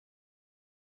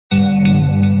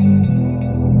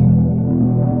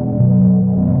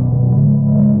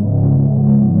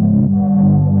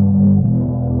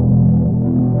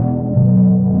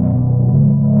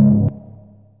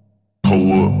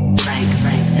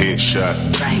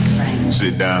Headshot.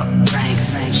 Sit down.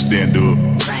 Stand up.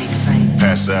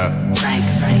 Pass out.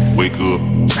 Wake up.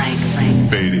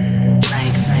 Fade it.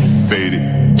 Fade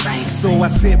it. So I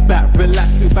sit back,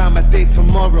 relax, move by my day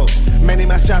tomorrow. Many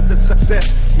might shout to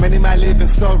success, many might live in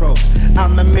sorrow.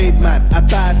 I'm a made man, I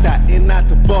buy that, ain't not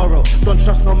to borrow. Don't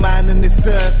trust no man in this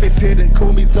surface, hidden,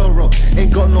 call me Zorro.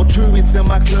 Ain't got no jewelries in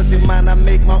my closet, man, I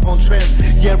make my own trend.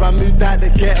 Yeah, I moved out the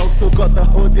ghetto, still got the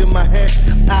hood in my head.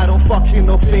 I don't fucking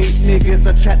no fake niggas,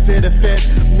 I chat to the fed.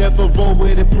 Never roll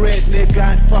with the bread, nigga,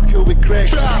 I ain't fucking with Craig.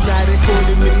 Now they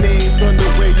calling me names on the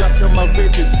way up to my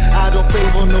riches. I don't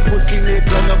favor no pussy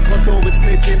nigga, no condo with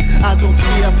snitching. I don't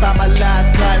speak about my life,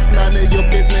 guys, none of your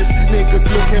business. Niggas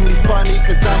look at me funny,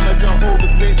 cause I'm a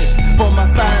Jehovah's Witness. For my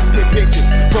fans, take pictures,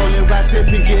 rolling right,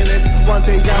 sipping Guinness. One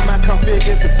day I might come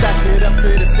figures and stack it up to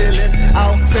the ceiling.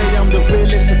 I'll say I'm the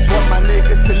realest, just want my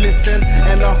niggas to listen.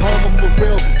 And I'm homo for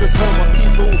real, just homo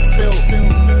people who feel.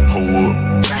 Hold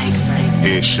up.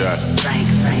 Headshot.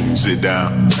 Sit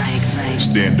down.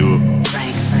 Stand up.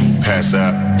 Pass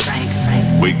out.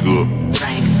 Wake up.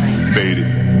 Fade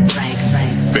it.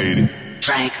 Fade it.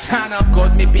 Turn off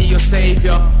God, me be your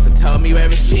savior. So tell me where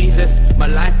is Jesus? My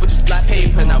life was just like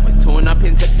paper, now it's torn up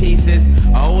into pieces.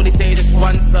 I only say this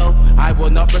once, so I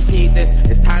will not repeat this.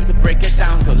 It's time to break it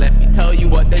down, so let me tell you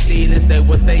what the deal is. They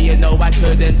will say, you know, I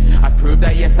couldn't. I've proved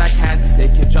that yes I can. They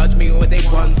can judge me what they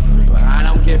want, but I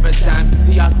don't give a damn.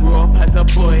 See, I grew up as a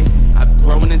boy, I've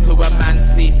grown into a man.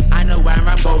 See, I know where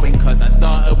I'm going, cause I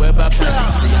started with a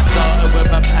plan. See, I started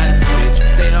with a plan,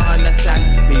 bitch, they don't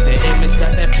understand. See, the image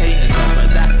that they're painting, but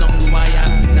that's not who I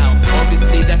am. Now,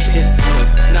 obviously they're pissed,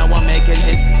 cause now I'm making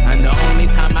hits. And the only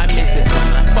time I miss is when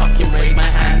I fucking raise my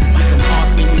hand. You can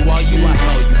ask me who are you, I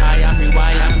tell you I am who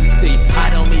I am. See, I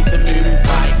don't need to move,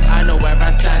 right, I know where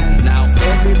I stand. Now,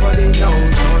 everybody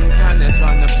knows one can is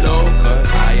on the flow, cause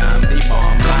I am the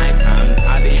bomb like I'm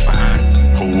Taliban.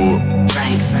 Hold up.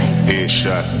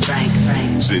 Headshot.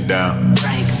 Sit down.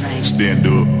 Stand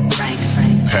up.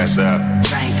 Pass out.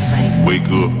 Wake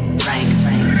up.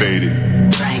 Fade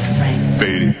it.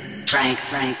 Fade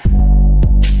it.